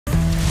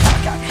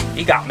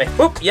he got me.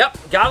 Oop, yep,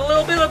 got a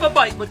little bit of a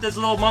bite with this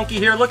little monkey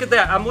here. Look at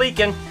that, I'm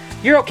leaking.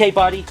 You're okay,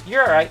 buddy.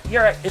 You're all right.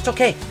 You're all right. It's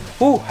okay.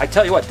 Ooh, I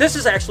tell you what, this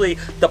is actually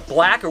the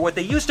black, or what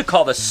they used to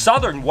call the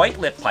southern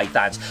white-lipped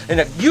pythons.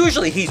 And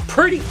usually he's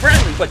pretty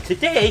friendly, but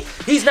today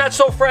he's not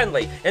so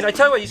friendly. And I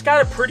tell you what, he's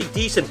got a pretty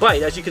decent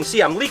bite. As you can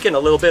see, I'm leaking a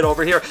little bit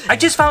over here. I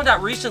just found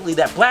out recently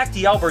that black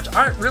D-Albirds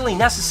aren't really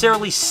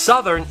necessarily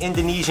southern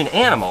Indonesian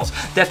animals,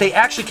 that they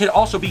actually can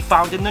also be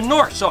found in the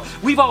north. So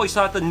we've always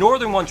thought the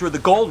northern ones were the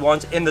gold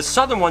ones and the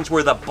southern ones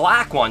were the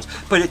black ones,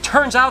 but it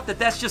turns out that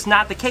that's just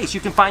not the case.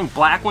 You can find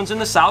black ones in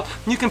the south,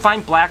 and you can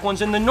find black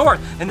ones in the north,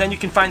 and then you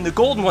can find the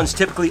golden ones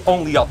typically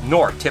only up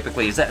north,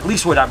 typically, is at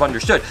least what I've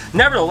understood.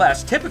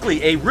 Nevertheless,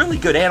 typically a really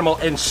good animal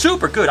and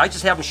super good. I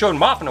just haven't shown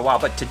him off in a while,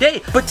 but today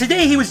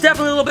he was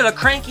definitely a little bit of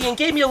cranky and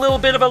gave me a little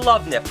bit of a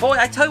love nip. Boy,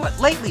 I tell you what,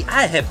 lately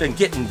I have been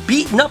getting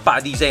beaten up by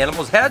these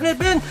animals, hasn't it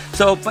been?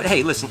 So, but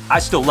hey, listen, I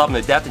still love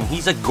him to death, and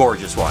he's a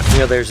gorgeous one. You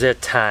know, there's a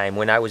time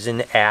when I was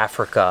in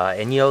Africa,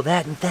 and you know,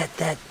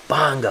 that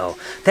bongo,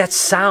 that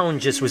sound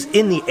just was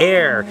in the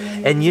air,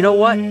 and you know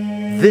what?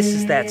 This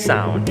is that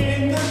sound.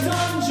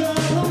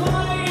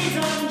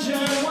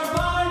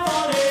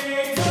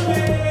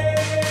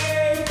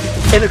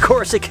 And of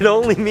course, it can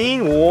only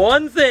mean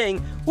one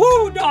thing.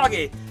 Woo,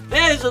 doggy!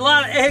 That is a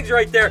lot of eggs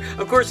right there.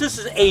 Of course, this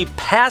is a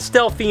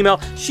pastel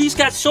female. She's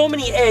got so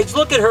many eggs.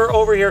 Look at her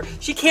over here.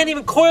 She can't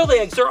even coil the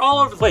eggs. They're all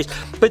over the place.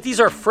 But these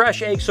are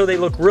fresh eggs, so they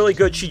look really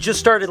good. She just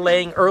started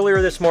laying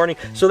earlier this morning,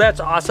 so that's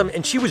awesome.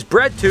 And she was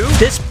bred to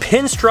this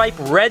pinstripe,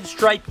 red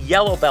stripe,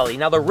 yellow belly.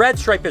 Now, the red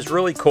stripe is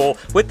really cool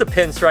with the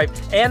pinstripe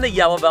and the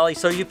yellow belly.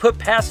 So you put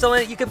pastel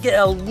in it, you could get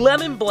a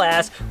lemon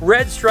blast,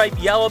 red stripe,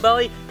 yellow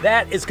belly.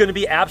 That is going to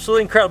be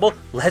absolutely incredible.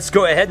 Let's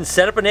go ahead and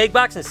set up an egg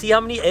box and see how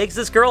many eggs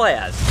this girl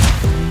has.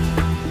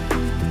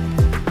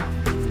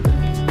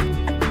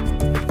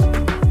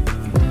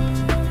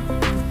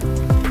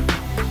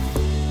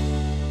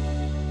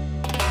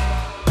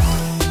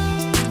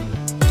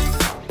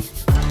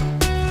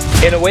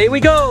 And away we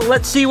go.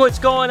 Let's see what's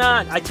going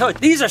on. I tell you,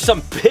 these are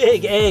some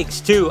big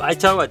eggs too. I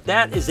tell you what,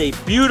 that is a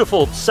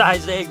beautiful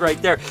sized egg right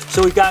there.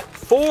 So we've got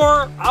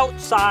 4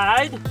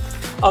 outside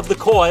of the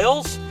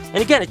coils.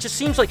 And again, it just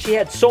seems like she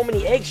had so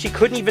many eggs, she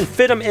couldn't even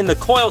fit them in the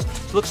coils.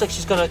 It looks like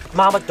she's gonna,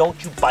 Mama,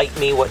 don't you bite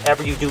me.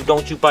 Whatever you do,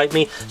 don't you bite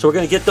me. So we're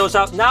gonna get those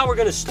out. Now we're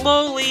gonna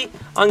slowly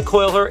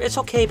uncoil her. It's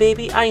okay,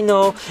 baby, I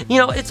know. You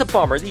know, it's a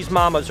bummer. These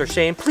mamas are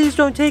saying, please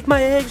don't take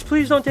my eggs,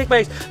 please don't take my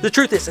eggs. The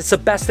truth is, it's the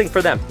best thing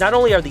for them. Not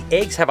only are the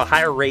eggs have a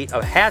higher rate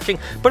of hatching,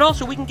 but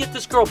also we can get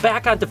this girl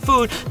back onto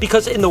food,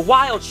 because in the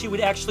wild, she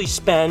would actually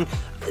spend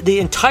the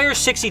entire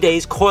 60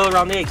 days coil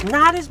around the eggs.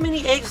 Not as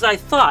many eggs as I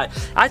thought.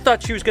 I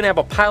thought she was gonna have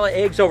a pile of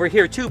eggs over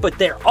here too, but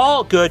they're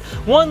all good.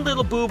 One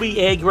little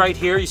booby egg right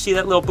here. You see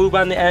that little boob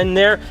on the end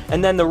there?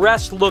 And then the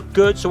rest look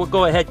good, so we'll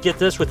go ahead and get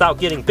this without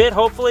getting bit,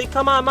 hopefully.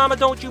 Come on, Mama,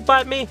 don't you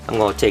bite me. I'm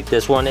gonna take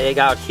this one egg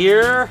out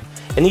here.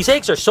 And these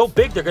eggs are so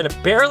big, they're gonna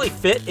barely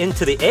fit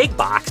into the egg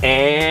box.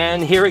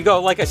 And here we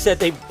go. Like I said,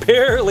 they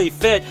barely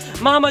fit.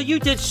 Mama, you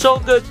did so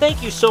good.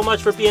 Thank you so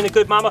much for being a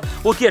good mama.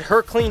 We'll get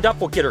her cleaned up.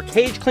 We'll get her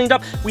cage cleaned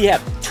up. We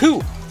have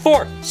 2,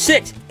 4,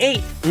 6,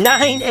 8,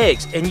 9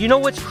 eggs. And you know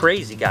what's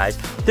crazy, guys?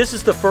 This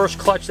is the first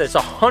clutch that's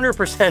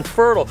 100%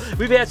 fertile.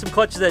 We've had some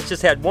clutches that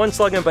just had 1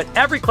 slug in them, but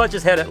every clutch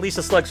has had at least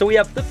a slug. So we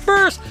have the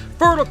first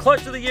fertile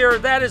clutch of the year.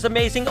 That is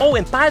amazing. Oh,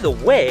 and by the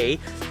way,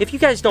 if you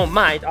guys don't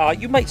mind,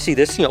 you might see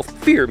this, you know,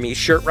 Fear Me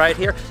shirt right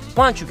here.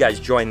 Why don't you guys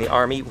join the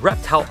army?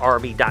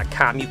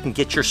 ReptileArmy.com. You can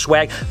get your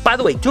swag. By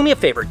the way, do me a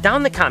favor, down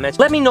in the comments,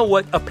 let me know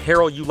what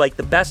apparel you like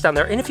the best on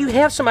there. And if you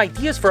have some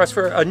ideas for us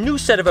for a new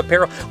set of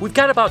apparel, we've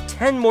got about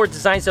 10 more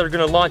designs that are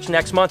going to launch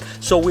next month.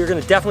 So we're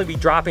going to definitely be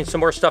dropping some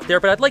more stuff there.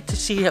 But I'd like to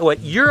see what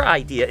your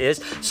idea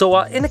is. So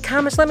in the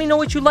comments, let me know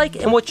what you like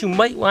and what you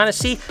might want to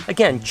see.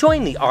 Again,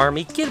 join the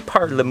army. Get a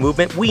part of the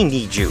movement. We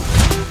need you.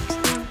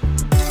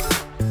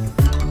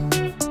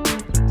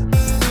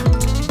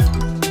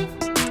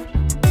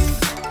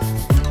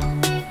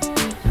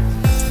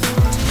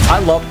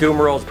 I love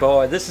Dumerol's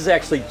boa. This is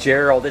actually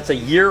Gerald. It's a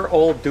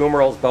year-old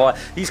Dumerol's boa.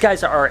 These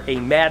guys are a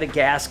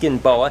Madagascan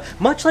boa,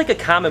 much like a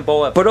common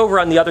boa, but over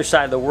on the other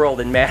side of the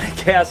world in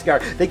Madagascar.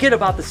 They get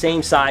about the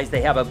same size.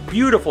 They have a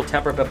beautiful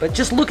temperament, but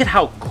just look at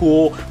how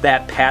cool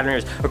that pattern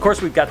is. Of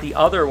course, we've got the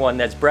other one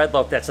that's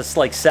breadloaf. That's a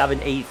like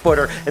 7-8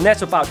 footer, and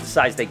that's about the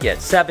size they get.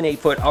 7-8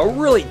 foot, a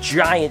really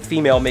giant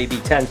female, maybe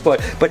 10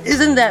 foot. But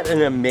isn't that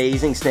an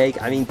amazing snake?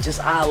 I mean,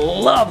 just I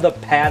love the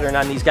pattern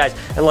on these guys.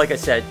 And like I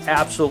said,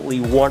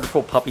 absolutely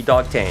wonderful puppy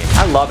dog tame.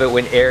 I love it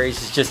when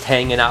Aries is just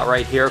hanging out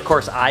right here. Of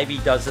course, Ivy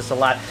does this a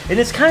lot, and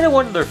it's kind of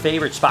one of their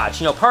favorite spots.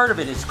 You know, part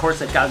of it is, of course,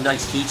 they've got a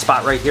nice heat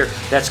spot right here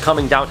that's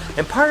coming down,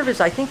 and part of it is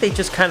I think they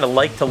just kind of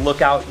like to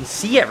look out and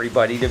see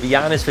everybody, to be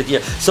honest with you.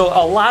 So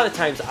a lot of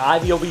times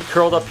Ivy will be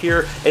curled up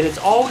here, and it's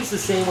always the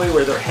same way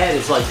where their head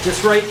is like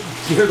just right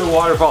near the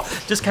waterfall,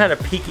 just kind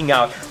of peeking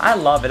out. I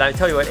love it. I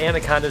tell you what,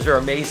 anacondas are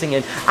amazing,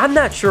 and I'm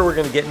not sure we're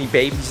going to get any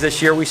babies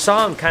this year. We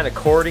saw them kind of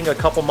courting a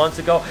couple months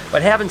ago,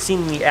 but haven't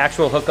seen the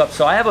actual hookup,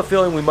 so I have a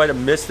feeling we might have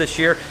missed this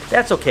year.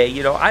 That's okay,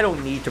 you know, I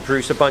don't need to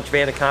produce a bunch of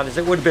anacondas.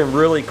 It would have been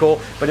really cool,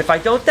 but if I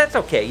don't, that's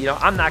okay. You know,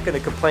 I'm not going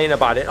to complain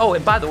about it. Oh,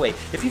 and by the way,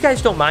 if you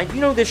guys don't mind, you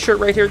know this shirt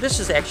right here, this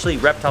is actually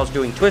Reptiles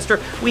Doing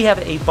Twister. We have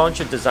a bunch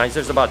of designs.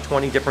 There's about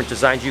 20 different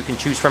designs you can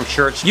choose from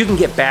shirts. You can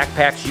get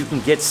backpacks, you can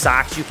get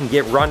socks, you can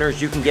get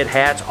runners, you can get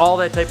hats, all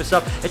that type of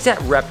stuff. It's at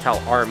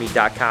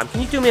reptilearmy.com.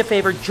 Can you do me a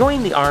favor?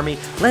 Join the army.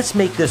 Let's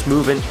make this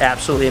movement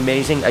absolutely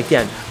amazing.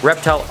 Again,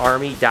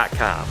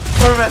 reptilearmy.com.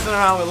 We're messing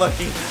around with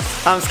Lucky.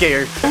 I'm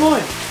scared. Come on.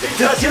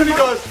 Just him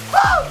goes.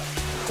 Ah!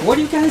 What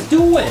are you guys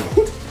doing?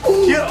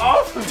 Get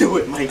off him. Do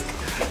it, Mike.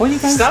 What are you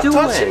guys Stop doing?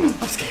 Touching him.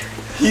 I'm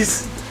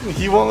scared.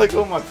 He won't let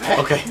go of my pet.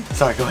 Okay,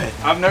 sorry, go ahead.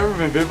 I've never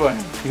been bit by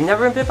him. You've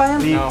never been bit by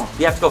him? No.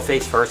 You have to go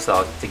face first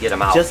though to get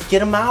him out. Just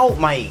get him out,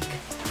 Mike.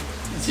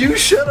 You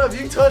shut up.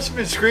 You touched him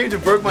and screamed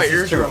and broke my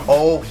eardrum.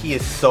 Oh, he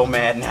is so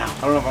mad now.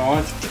 I don't know if I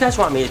want to. Do you guys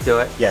want me to do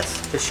it?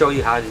 Yes. To show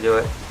you how to do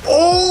it.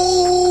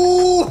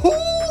 Oh,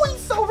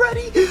 he's so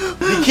ready.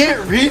 He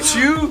can't reach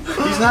you.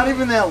 He's not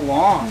even that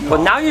long.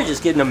 Well, now you're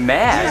just getting him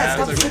mad.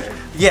 Yeah, it's okay.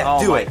 Yeah,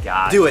 Oh do my it.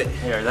 God. Do it.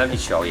 Here, let me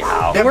show you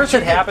how. Yeah, The worst but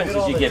that you get happens bit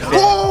is all you the get time.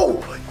 bit.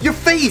 Oh, your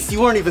face. You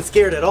weren't even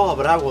scared at all,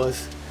 but I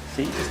was.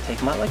 See, just take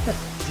him out like this.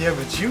 Yeah,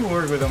 but you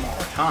work with him all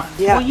the time.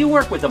 Yeah. Well, you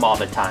work with them all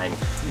the time.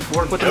 You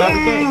work with them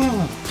every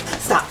day.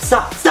 Stop,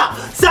 stop, stop,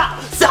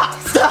 stop, stop,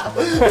 stop.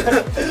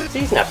 See,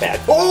 he's not bad.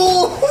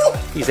 Oh.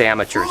 He's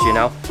amateurs, you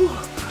know?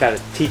 Gotta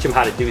teach him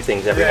how to do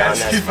things every now and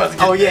he's then. about to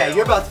get Oh yeah,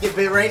 you're about to get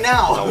bit right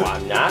now. No,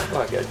 I'm not.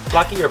 Oh, good.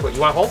 Lucky, you want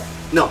to hold?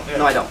 No,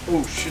 no, I don't.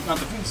 Oh shit, not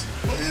the fence.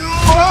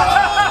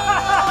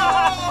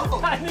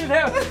 I knew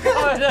that.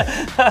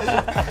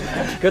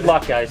 Good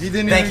luck, guys. He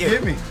didn't Thank even you.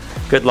 get me.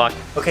 Good luck.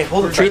 Okay,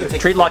 hold on.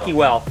 Treat Lucky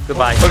well.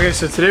 Goodbye. Okay,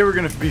 so today we're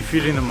gonna be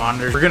feeding the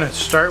monitors. We're gonna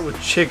start with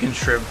chicken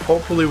shrimp.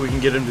 Hopefully we can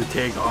get him to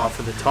take off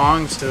of the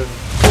tongs.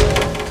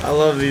 I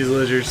love these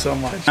lizards so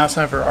much. Now it's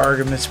time for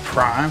Artemis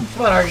Prime.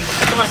 Come on, Argy.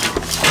 Come on.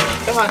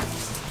 Come on.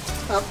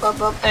 Up,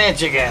 up, up. And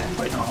chicken.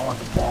 Wait, no, I want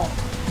the ball.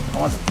 I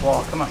want the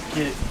ball. Come on,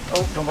 get it.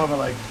 Oh, don't bump my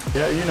leg.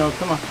 Yeah, you know,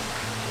 come on.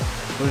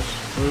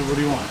 What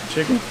do you want?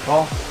 Chicken?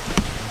 Ball?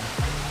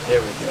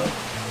 There we go.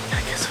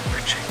 I guess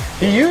we're chicken.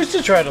 He used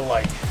to try to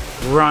like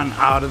run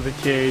out of the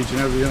cage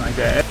and everything like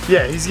that.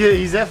 Yeah,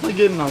 he's definitely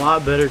getting a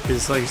lot better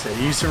because, like I said,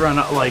 he used to run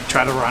up,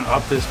 try to run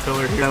up this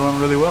pillar here. That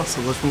went really well,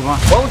 so let's move on.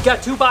 Well, we've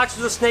got 2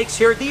 boxes of snakes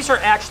here. These are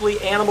actually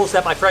animals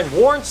that my friend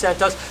Warren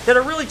sent us that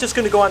are really just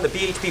going to go on the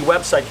BHP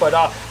website. But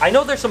I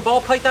know there's some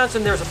ball pythons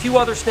and there's a few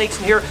other snakes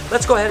in here.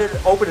 Let's go ahead and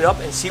open it up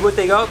and see what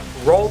they got.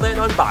 Roll that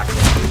unboxing.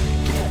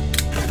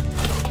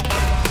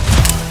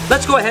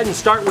 Let's go ahead and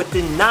start with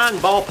the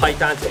non-ball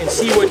pythons and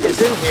see what is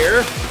in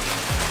here.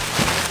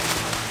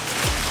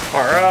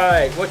 All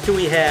right, what do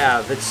we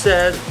have? It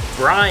says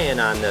Brian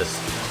on this.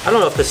 I don't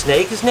know if the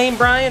snake is named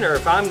Brian or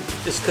if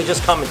this could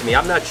just come to me.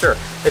 I'm not sure.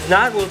 If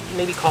not, we'll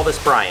maybe call this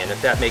Brian,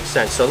 if that makes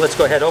sense. So let's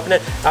go ahead and open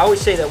it. I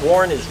always say that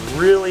Warren is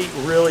really,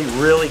 really,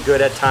 really good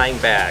at tying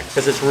bags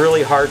because it's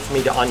really hard for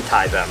me to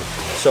untie them.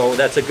 So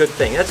that's a good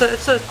thing. It's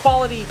a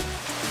quality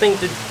thing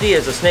to be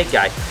as a snake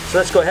guy. So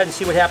let's go ahead and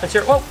see what happens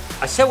here. Oh,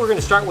 I said we're going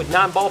to start with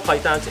non-ball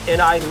pythons,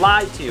 and I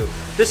lied to you.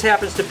 This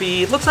happens to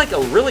be, looks like a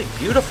really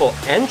beautiful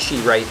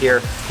Enchi right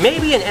here.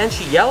 Maybe an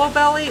Enchi yellow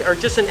belly or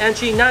just an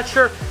Enchi, not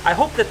sure. I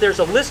hope that there's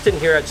a list in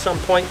here at some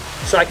point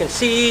so I can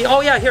see.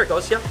 Oh yeah, here it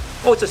goes, yep.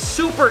 Oh, it's a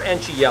super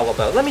Enchi yellow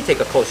belly. Let me take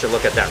a closer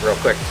look at that real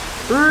quick.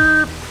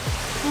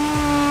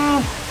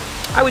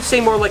 I would say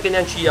more like an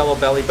Enchi yellow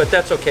belly, but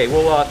that's okay.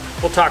 We'll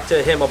talk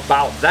to him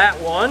about that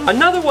one.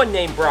 Another one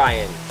named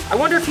Brian. I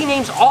wonder if he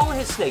names all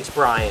his snakes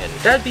Brian.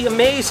 That'd be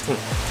amazing.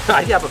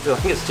 I have a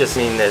feeling it's just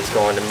mean that it's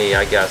going to me,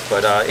 I guess.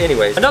 But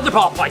anyways, another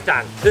ball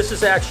python. This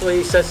is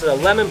actually, says a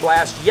lemon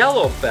blast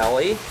yellow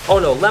belly. Oh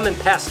no, lemon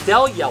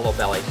pastel yellow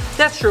belly.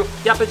 That's true.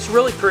 Yep, it's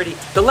really pretty.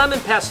 The lemon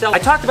pastel, I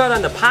talked about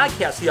on the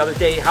podcast the other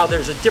day how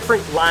there's a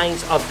different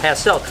lines of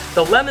pastel.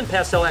 The lemon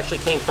pastel actually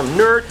came from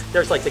Nerd.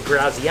 There's like the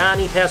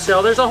Graziani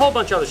pastel. There's a whole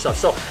bunch of other stuff.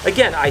 So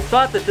again, I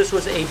thought that this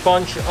was a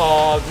bunch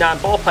of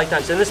non-ball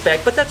pythons in this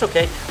bag, but that's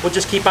okay. We'll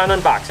just keep on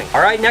unboxing.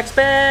 All right, next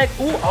bag.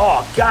 Ooh,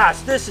 oh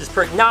gosh, this is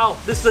pretty. Now,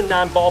 this is a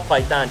non-ball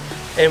python,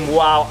 and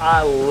wow,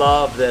 I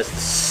love this.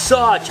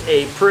 Such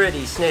a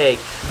pretty snake.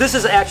 This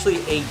is actually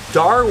a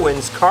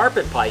Darwin's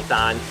carpet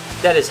python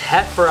that is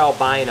het for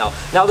albino.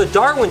 Now the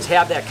Darwins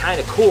have that kind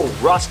of cool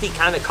rusty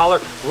kind of color,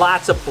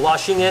 lots of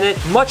blushing in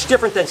it. Much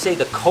different than say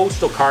the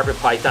coastal carpet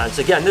pythons.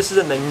 Again, this is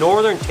in the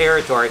Northern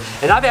Territory,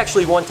 and I've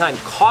actually one time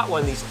caught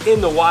one of these in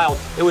the wild.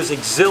 It was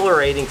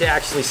exhilarating to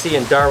actually see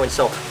in Darwin,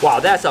 so wow,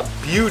 that's a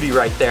beauty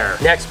right there.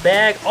 Next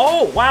bag,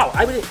 oh wow,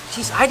 I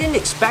didn't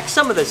expect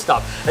some of this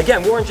stuff.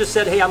 Again, Warren just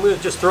said, hey, I'm gonna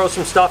just throw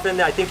some stuff in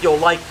that I think you'll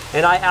like,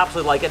 and I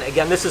absolutely like it.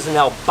 Again, this is an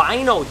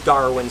albino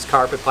Darwin's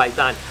carpet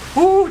python.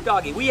 Woo,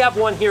 doggy. We have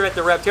one here at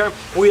the Reptarium.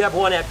 We have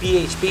one at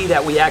BHP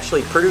that we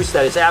actually produced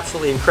that is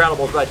absolutely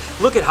incredible, but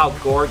look at how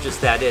gorgeous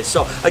that is.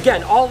 So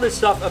again, all this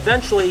stuff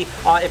eventually,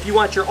 if you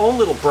want your own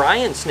little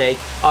Brian snake,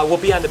 will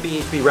be on the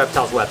BHP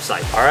Reptiles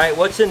website. All right,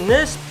 what's in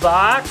this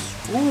box?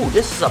 Ooh,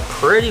 this is a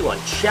pretty one.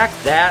 Check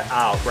that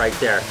out right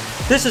there.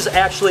 This is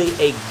actually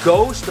a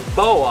ghost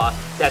boa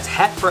that's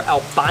het for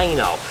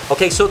albino.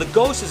 Okay, so the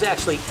ghost is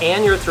actually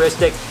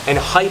aneurystic and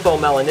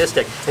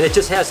hypomelanistic, and it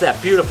just has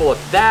that beautiful look.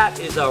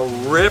 That is a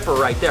ripper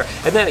right there.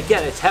 And then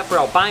again, it's het for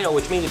albino,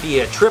 which means it'd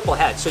be a triple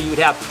het. So you would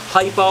have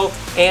hypo,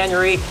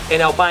 anery,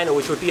 and albino,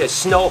 which would be a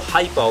snow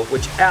hypo,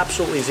 which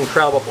absolutely is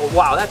incredible.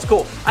 Wow, that's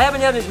cool. I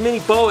haven't had as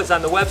many boas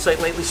on the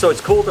website lately, so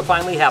it's cool to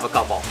finally have a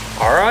couple.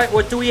 All right,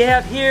 what do we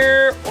have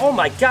here? Oh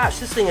my gosh,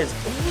 this thing is,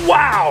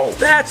 wow,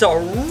 that's a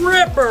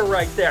ripper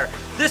right there.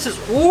 This is,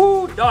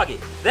 ooh, doggy.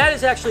 That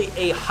is actually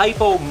a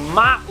hypo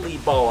motley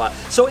boa.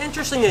 So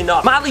interestingly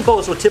enough, motley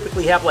boas will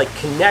typically have like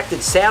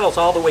connected saddles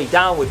all the way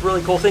down with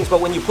really cool things, but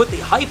when you put the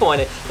hypo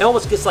in it, it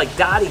almost gets like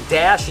dotty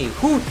dashy.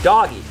 Whoo,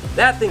 doggy.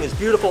 That thing is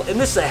beautiful, and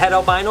this is a het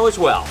albino as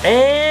well.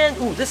 And,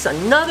 ooh, this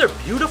is another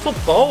beautiful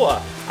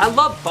boa. I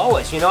love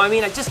boas, you know what I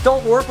mean? I just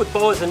don't work with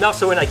boas enough,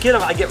 so when I get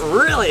them, I get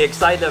really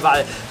excited about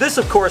it. This,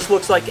 of course,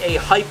 looks like a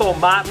hypo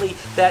motley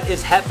that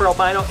is het for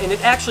albino, and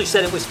it actually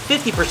said it was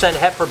 50%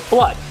 het for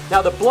blood.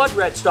 Now, the blood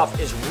red stuff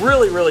is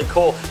really, really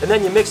cool, and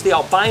then you mix the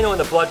albino and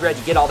the blood red,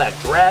 you get all that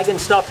dragon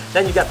stuff.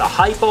 Then you got the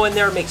hypo in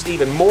there, makes it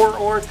even more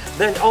orange.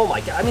 Then, oh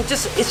my God, I mean,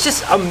 it's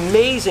just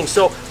amazing.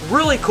 So,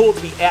 really cool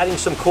to be adding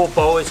some cool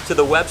boas to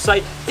the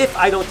website if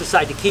I don't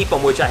decide to keep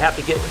them, which I have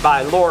to get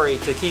by Lori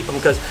to keep them,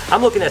 because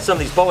I'm looking at some of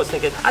these boas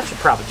thinking, I should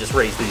probably just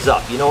raise these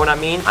up, you know what I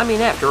mean? I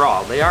mean, after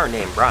all, they are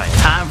named Brian.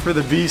 Time for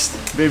the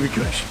beast, baby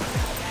Kush.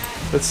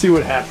 Let's see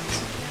what happens.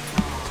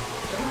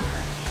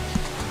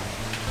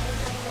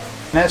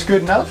 And that's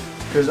good enough,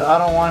 because I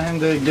don't want him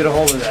to get a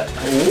hold of that.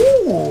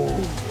 Ooh.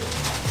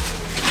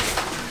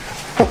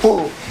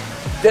 Oh,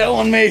 that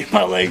one made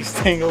my legs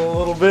tingle a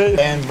little bit.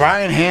 And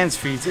Brian hands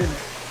feeds it.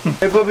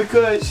 Hey, baby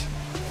Kush.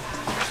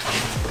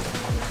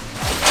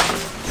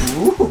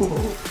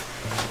 Ooh.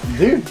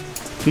 Dude.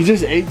 He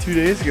just ate 2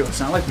 days ago. It's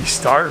not like we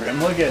starved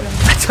him. Look at him.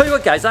 I tell you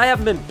what, guys, I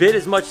haven't been bit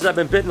as much as I've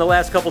been bitten the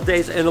last couple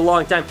days in a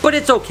long time, but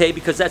it's okay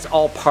because that's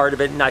all part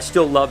of it, and I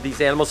still love these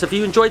animals. If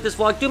you enjoyed this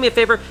vlog, do me a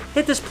favor,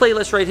 hit this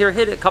playlist right here,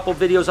 hit a couple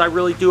videos. I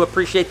really do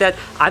appreciate that.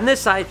 On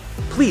this side,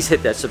 please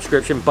hit that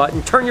subscription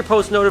button, turn your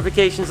post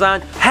notifications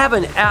on. Have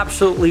an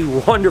absolutely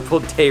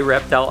wonderful day,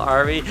 Reptile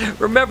Army.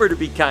 Remember to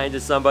be kind to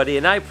somebody,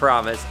 and I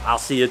promise I'll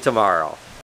see you tomorrow.